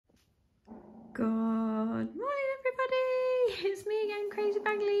Good morning, everybody. It's me again, Crazy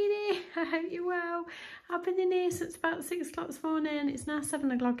Bag Lady. I hope you're well. I've been in here since about 6 o'clock this morning. It's now 7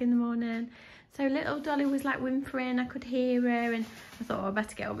 o'clock in the morning. So little Dolly was like whimpering. I could hear her, and I thought, oh, I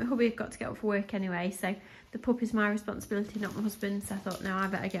better get up. My hubby's got to get up for work anyway. So the puppy's my responsibility, not my husband's. So I thought, no, I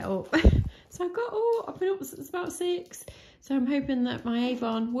better get up. So I got up. I've been up since about 6. So I'm hoping that my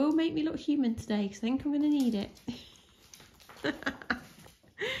Avon will make me look human today, because I think I'm going to need it.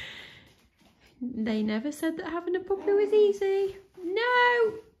 They never said that having a puppy was easy.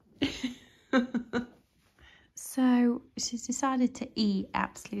 No! So she's decided to eat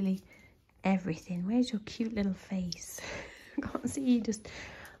absolutely everything. Where's your cute little face? I can't see you, just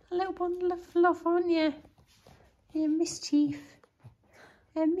a little bundle of fluff, aren't you? You're mischief.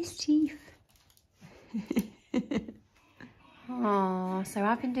 Mischief. Oh, so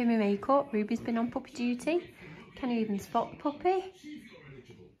I've been doing my makeup. Ruby's been on puppy duty. Can you even spot the puppy?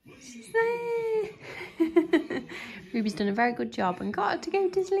 She's there. Ruby's done a very good job and got her to go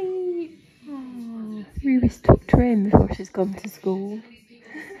to sleep. Oh, Ruby's tucked her in before she's gone to school.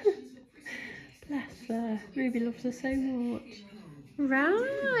 Bless her. Ruby loves her so much.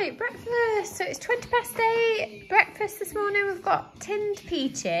 Right, breakfast. So it's 8:20. Breakfast this morning, we've got tinned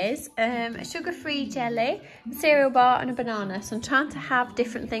peaches, a sugar-free jelly, a cereal bar and a banana. So I'm trying to have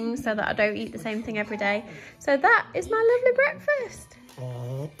different things so that I don't eat the same thing every day. So that is my lovely breakfast.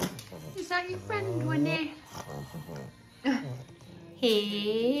 Is that your friend, Winnie?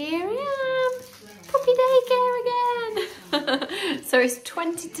 Here I am. Puppy daycare again. So it's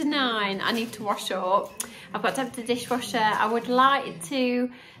 20 to 9. I need to wash up. I've got to have the dishwasher. I would like to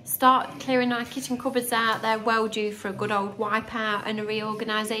start clearing my kitchen cupboards out. They're well due for a good old wipe out and a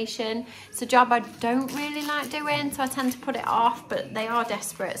reorganisation. It's a job I don't really like doing, so I tend to put it off, but they are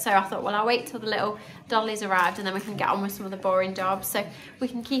desperate. So I thought, well, I'll wait till the little Dolly's arrived and then we can get on with some of the boring jobs. So we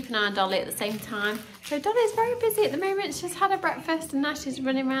can keep an eye on Dolly at the same time. So Dolly's very busy at the moment. She's had her breakfast and now she's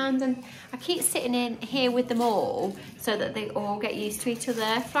running around, and I keep sitting in here with them all so that they all get used to each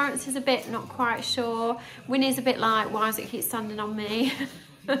other. Florence is a bit not quite sure. Winnie's a bit like, why does it keep standing on me?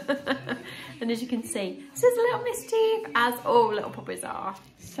 And as you can see, this is a little mischief, as all little puppies are.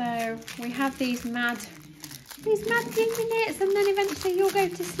 So we have these mad 10 minutes, and then eventually you'll go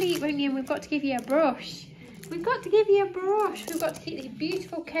to sleep, won't you? And we've got to give you a brush. We've got to give you a brush. We've got to keep this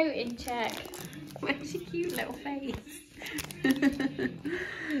beautiful coat in check. Where's your cute little face?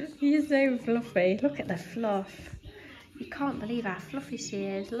 You're so fluffy. Look at the fluff. You can't believe how fluffy she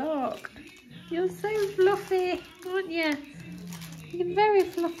is. Look. You're so fluffy, aren't you? You're very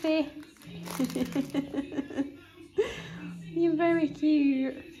fluffy. You're very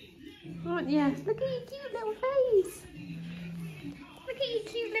cute, aren't you? Look at your cute little face. Look at your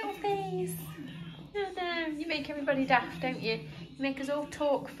cute little face. Oh no, you make everybody daft, don't you? You make us all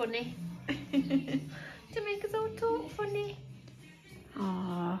talk funny. You make us all talk funny.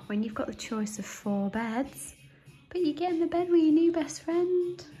 Ah, when you've got the choice of 4 beds, but you get in the bed with your new best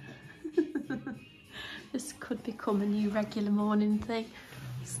friend. This could become a new regular morning thing.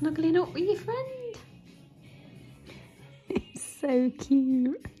 Snuggling up with your friend. It's so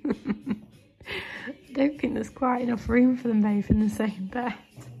cute. I don't think there's quite enough room for them both in the same bed.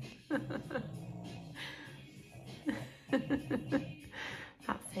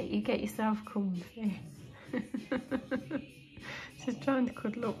 That's it, you get yourself comfy. She's trying to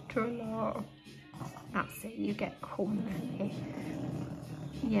cuddle up to a lot. That's it, you get comfy.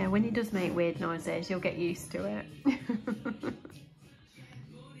 Yeah, when he does make weird noises, you'll get used to it.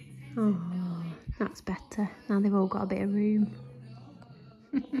 Oh, that's better. Now they've all got a bit of room.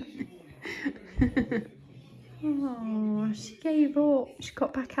 Oh, she gave up. She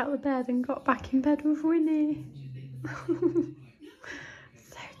got back out of the bed and got back in bed with Winnie.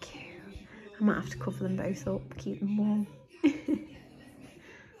 So cute. I might have to cover them both up, keep them warm.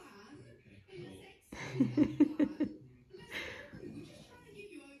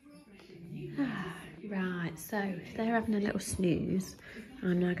 Right, so they're having a little snooze.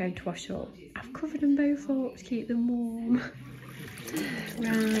 I'm now going to wash up. I've covered them both up to keep them warm.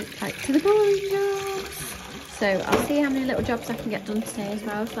 Right, back to the boring jobs. So I'll see how many little jobs I can get done today as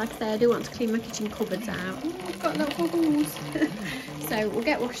well. So like I say, I do want to clean my kitchen cupboards out. Oh, I've got little bubbles. So we'll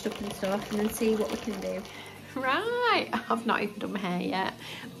get washed up and stuff and then see what we can do. Right, I've not even done my hair yet,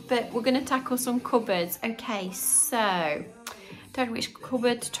 but we're going to tackle some cupboards. Okay, so don't know which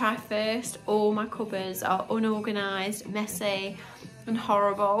cupboard to try first. All my cupboards are unorganised, messy and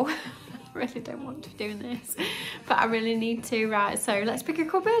horrible. I really don't want to be doing this, but I really need to. Right, so let's pick a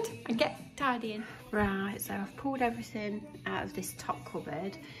cupboard and get tidying. Right, so I've pulled everything out of this top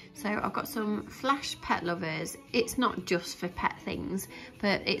cupboard. So I've got some Flash Pet Lovers. It's not just for pet things,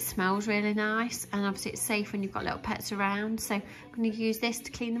 but it smells really nice, and obviously it's safe when you've got little pets around. So I'm going to use this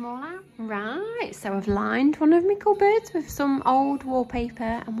to clean them all out. Right, so I've lined one of my cupboards with some old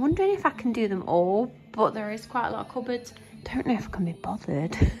wallpaper. I'm wondering if I can do them all, but there is quite a lot of cupboards. Don't know if I can be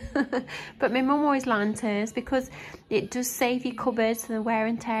bothered. But my mum always lines hers because it does save your cupboards, so the wear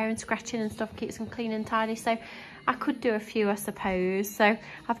and tear and scratching and stuff keeps them clean and tidy. So I could do a few, I suppose. So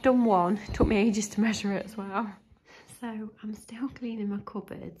I've done one. It took me ages to measure it as well. So I'm still cleaning my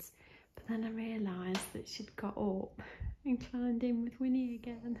cupboards, but then I realised that she'd got up and climbed in with Winnie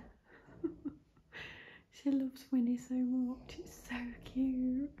again. She loves Winnie so much. It's so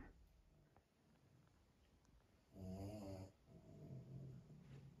cute.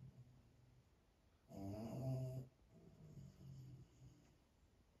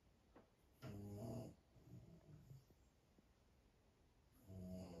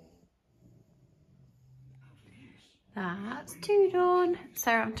 That's two done. So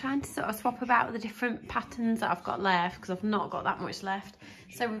I'm trying to sort of swap about the different patterns that I've got left because I've not got that much left.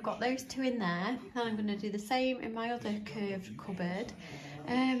 So we've got those two in there. Then I'm going to do the same in my other curved cupboard.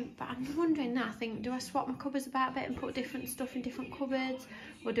 But I'm wondering now, I think, do I swap my cupboards about a bit and put different stuff in different cupboards,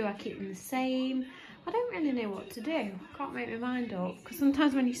 or do I keep them the same? I don't really know what to do. Can't make my mind up, because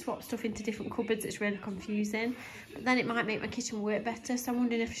sometimes when you swap stuff into different cupboards it's really confusing, but then it might make my kitchen work better. So I'm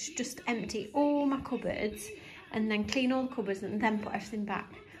wondering if I should just empty all my cupboards and then clean all the cupboards and then put everything back.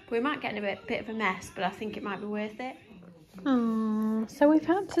 But we might get in a bit of a mess, but I think it might be worth it. Oh, so we've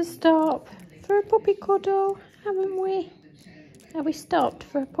had to stop for a puppy cuddle, haven't we? Have we stopped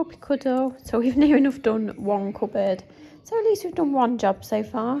for a puppy cuddle? So we've near enough done one cupboard. So at least we've done one job so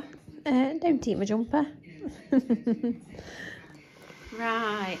far. Don't eat my jumper.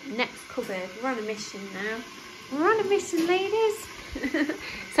 Right, next cupboard. We're on a mission now. We're on a mission, ladies.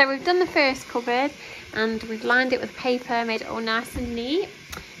 So we've done the first cupboard and we've lined it with paper, made it all nice and neat.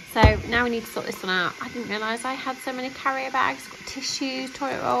 So now we need to sort this one out. I didn't realise I had so many carrier bags. Got tissues,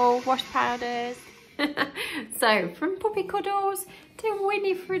 toilet roll, wash powders. So from puppy cuddles to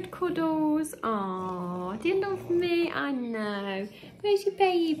Winifred cuddles. Oh, do you love me? I know. Where's your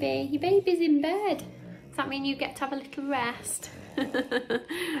baby? Your baby's in bed. Does that mean you get to have a little rest?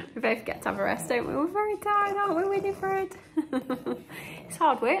 We both get to have a rest, don't we? We're very tired, aren't we, Winifred? It's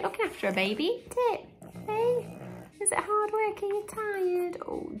hard work looking after a baby, isn't it? Hey? Is it hard work? Are you tired?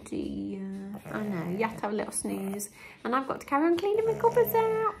 Oh dear. I know, you have to have a little snooze. And I've got to carry on cleaning my cupboards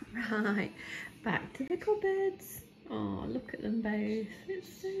out. Right, back to the cupboards. Oh, look at them both.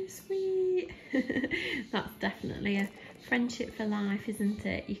 It's so sweet. That's definitely a friendship for life, isn't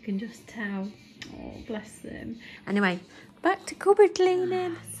it? You can just tell. Oh, bless them. Anyway, back to cupboard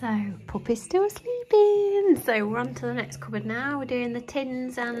cleaning. So, puppy's still sleeping. So, we're on to the next cupboard now. We're doing the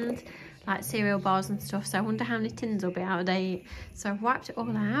tins and like cereal bars and stuff. So, I wonder how many tins will be out of date. So, I've wiped it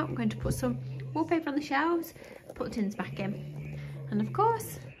all out. I'm going to put some wallpaper on the shelves, put the tins back in. And of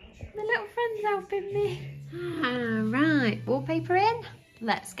course, my little friend's helping me. Right, wallpaper in.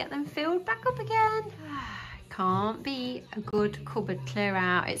 Let's get them filled back up again. Can't be a good cupboard clear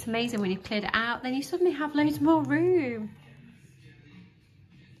out. It's amazing when you've cleared it out, then you suddenly have loads more room.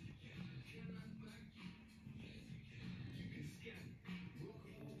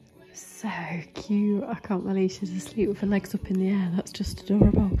 So cute. I can't believe she's asleep with her legs up in the air. That's just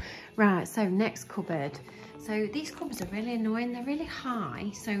adorable. Right, so next cupboard. So these cupboards are really annoying. They're really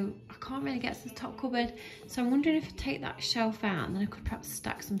high, so I can't really get to the top cupboard. So I'm wondering if I take that shelf out and then I could perhaps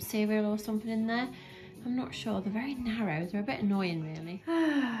stack some cereal or something in there. I'm not sure. They're very narrow. They're a bit annoying, really.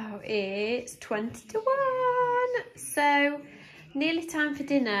 Oh, it's 20 to 1. So nearly time for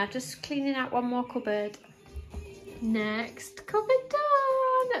dinner. Just cleaning out one more cupboard. Next cupboard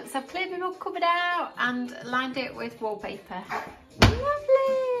done. So I've cleared my milk cupboard out and lined it with wallpaper.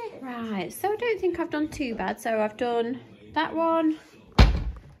 Lovely. Right, so I don't think I've done too bad. So I've done that one,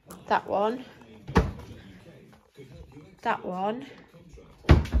 that one, that one,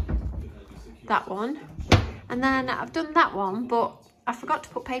 that one, and then I've done that one, but I forgot to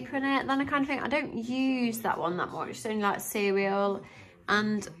put paper in it. Then I kind of think I don't use that one that much. It's only like cereal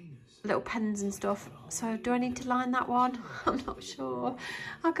and little pens and stuff. So do I need to line that one? I'm not sure.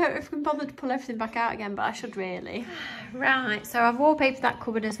 I don't know if I can bother to pull everything back out again, but I should really. Right, so I've wallpapered that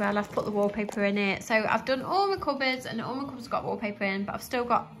cupboard as well. I've put the wallpaper in it. So I've done all my cupboards and all my cupboards got wallpaper in, but I've still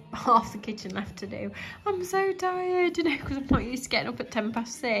got half the kitchen left to do. I'm so tired, you know, because I'm not used to getting up at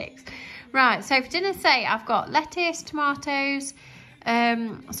 6:10. Right, so for dinner today, I've got lettuce, tomatoes,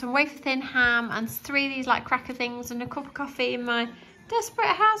 some wafer thin ham and 3 of these like cracker things and a cup of coffee in my Desperate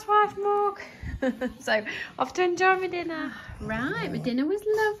housewife mug. So off to enjoy my dinner. Right, my dinner was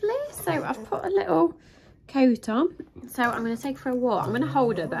lovely. So I've put a little coat on. So I'm going to take her for a walk. I'm going to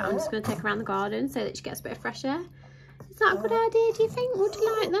hold her, but I'm just going to take her around the garden so that she gets a bit of fresh air. Is that a good idea, do you think? Would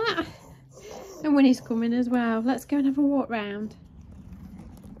you like that? And Winnie's coming as well. Let's go and have a walk round.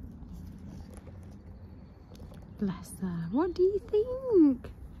 Bless her. What do you think?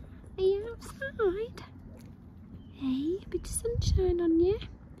 Are you outside? Hey, a bit of sunshine on you.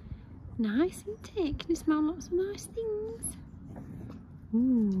 Nice, isn't it? Can you smell lots of nice things?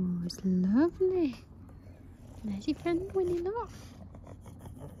 Ooh, it's lovely. There's your friend Winnie, look.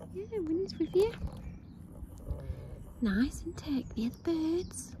 Yeah, Winnie's with you. Nice, isn't it? Can you hear the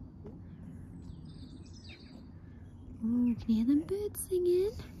birds? Ooh, can you hear them birds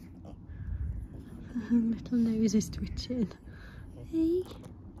singing? Little nose is twitching. Hey,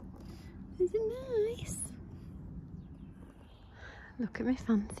 is it nice? Look at my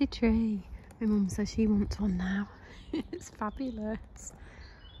fancy tree. My mum says she wants one now. It's fabulous.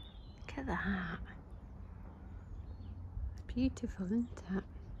 Look at that. It's beautiful, isn't it?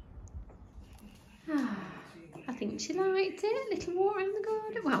 I think she liked it. A little walk around the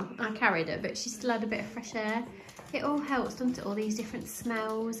garden. Well, I carried her, but she still had a bit of fresh air. It all helps, doesn't it? All these different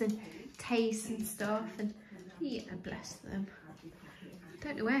smells and tastes and stuff. And yeah, bless them. I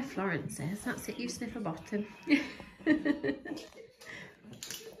don't know where Florence is. That's it. You sniff her bottom.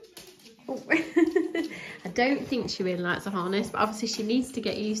 Oh. I don't think she really likes a harness, but obviously she needs to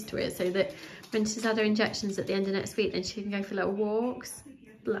get used to it so that when she's had her injections at the end of next week, then she can go for little walks.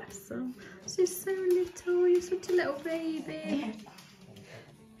 Bless her. She's so little. You're such a little baby.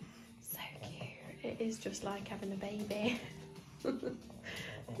 So cute. It is just like having a baby.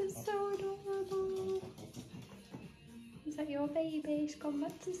 It's so adorable. Is that your baby? She's gone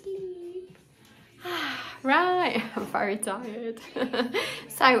back to sleep. Right, I'm very tired.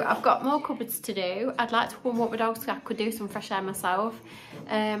 So I've got more cupboards to do. I'd like to warm up my dogs so I could do some fresh air myself.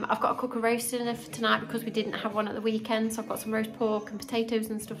 I've got to cook a roast dinner for tonight because we didn't have one at the weekend, so I've got some roast pork and potatoes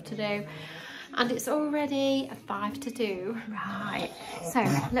and stuff to do. And it's already 5 to do. Right, so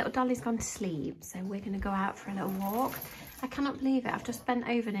little Dolly's gone to sleep, so we're going to go out for a little walk. I cannot believe it, I've just bent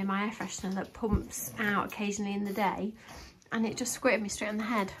over near my air freshener that pumps out occasionally in the day, and it just squirted me straight on the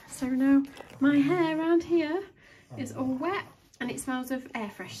head. So now my hair around here is all wet and it smells of air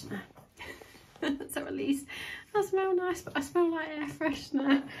freshener. So at least I smell nice, but I smell like air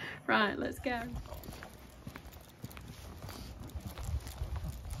freshener. Right, let's go.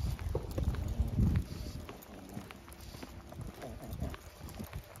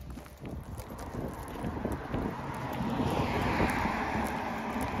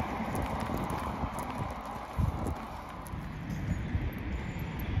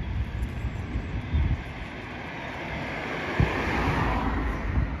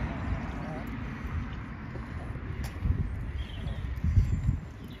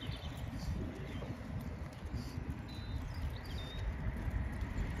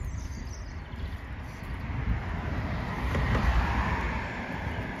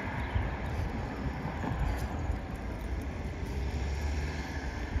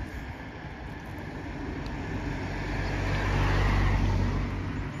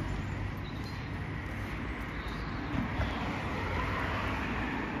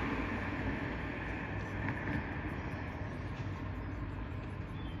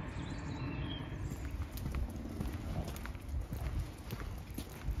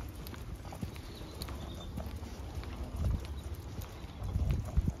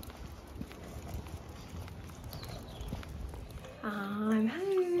 I'm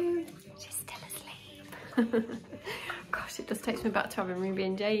home. She's still asleep. Gosh, it just takes me back to having Ruby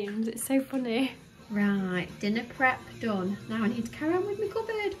and James. It's so funny. Right, dinner prep done. Now I need to carry on with my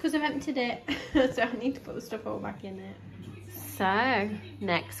cupboard because I've emptied it. So I need to put the stuff all back in it. So,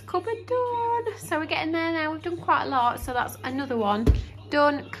 next cupboard done. So we're getting there now. We've done quite a lot. So that's another one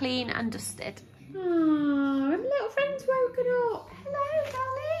done, clean and dusted. Oh, my little friend's woken up. Hello,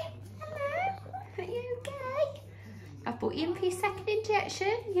 Dolly. Hello. Are you okay? I've brought you in for your second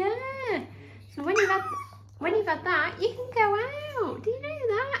injection. Yeah. So when you've had that, you can go out. Do you know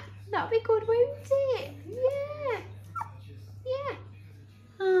that? That'll be good, won't it? Yeah. Yeah.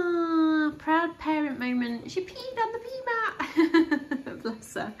 Ah, proud parent moment. She peed on the pee mat.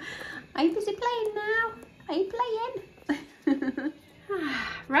 Bless her. Are you busy playing now? Are you playing?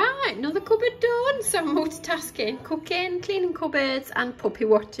 Right, another cupboard done. So I'm multitasking, cooking, cleaning cupboards and puppy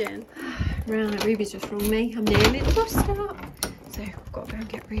watching. Right, Ruby's just rung me. I'm nearly at the bus stop. So I've got to go and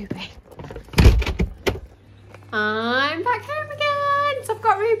get Ruby. I'm back home again. So I've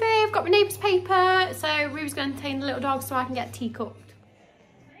got Ruby, I've got my neighbour's paper. So Ruby's going to entertain the little dog so I can get tea cooked.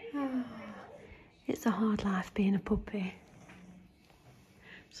 Oh, it's a hard life being a puppy.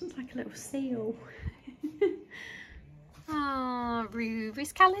 Sounds like a little seal. Oh,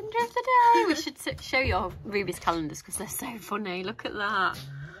 Ruby's calendar of the day. We should show you our Ruby's calendars because they're so funny. Look at that.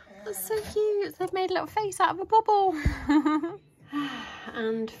 That's so cute. They've made a little face out of a bubble.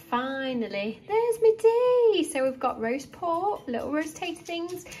 And finally, there's my tea. So we've got roast pork, little roast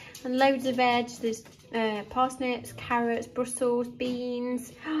tastings, and loads of veg. There's parsnips, carrots, Brussels,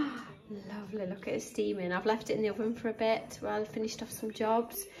 beans. Lovely, look at it steaming. I've left it in the oven for a bit while I finished off some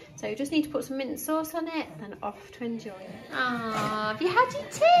jobs. So you just need to put some mint sauce on it, then off to enjoy it. Ah, have you had your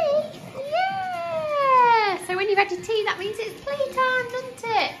tea? Yeah! So when you've had your tea, that means it's playtime, doesn't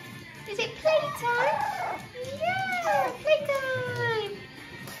it? Is it playtime? Yeah, playtime!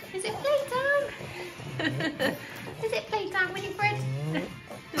 Is it playtime? Is it playtime, Winifred?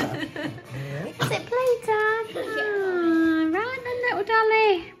 Is it playtime? Oh, right then, little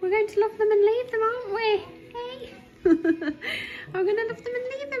dolly. We're going to love them and leave them, aren't we? Hey? I'm going to love them and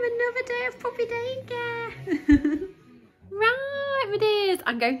leave them. Another day of puppy daycare. Right, my dears.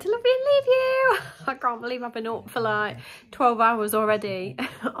 I'm going to love you and leave you. I can't believe I've been up for like 12 hours already.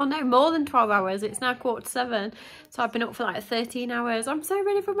 Oh no, more than 12 hours. It's now 6:45. So I've been up for like 13 hours. I'm so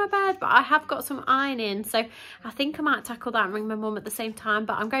ready for my bed, but I have got some ironing. So I think I might tackle that and ring my mum at the same time.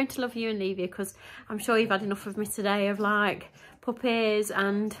 But I'm going to love you and leave you because I'm sure you've had enough of me today of like puppies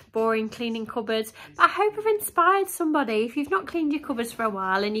and boring cleaning cupboards. But I hope I've inspired somebody. If you've not cleaned your cupboards for a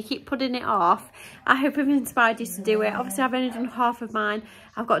while and you keep putting it off, I hope I've inspired you to do it. Obviously I've only done half of mine.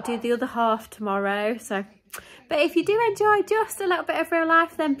 I've got to do the other half tomorrow. So, but if you do enjoy just a little bit of real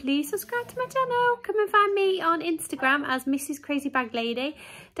life, then please subscribe to my channel. Come and find me on Instagram as mrscrazybaglady.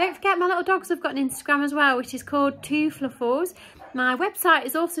 Don't forget my little dogs have got an Instagram as well, which is called Two Fluffles. My website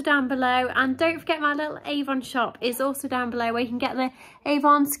is also down below, and don't forget my little Avon shop is also down below where you can get the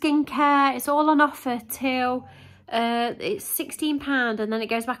Avon skincare. It's all on offer till it's £16 and then it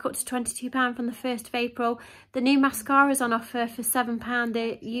goes back up to £22 from the 1st of April. The new mascara is on offer for £7.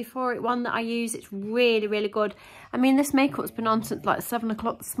 The Euphoric one that I use, it's really, really good. I mean, this makeup's been on since like 7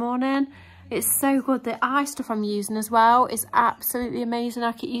 o'clock this morning. It's so good. The eye stuff I'm using as well is absolutely amazing.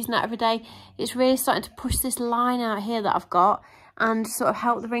 I keep using that every day. It's really starting to push this line out here that I've got and sort of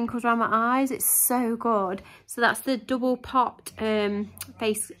help the wrinkles around my eyes. It's so good. So that's the double popped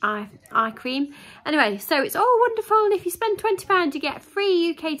face eye cream. Anyway, so it's all wonderful, and if you spend £20 you get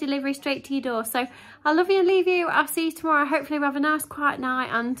free UK delivery straight to your door. So I love you and leave you. I'll see you tomorrow. Hopefully we have a nice quiet night,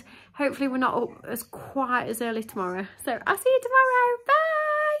 and hopefully we're not up as quiet as early tomorrow. So I'll see you tomorrow. Bye.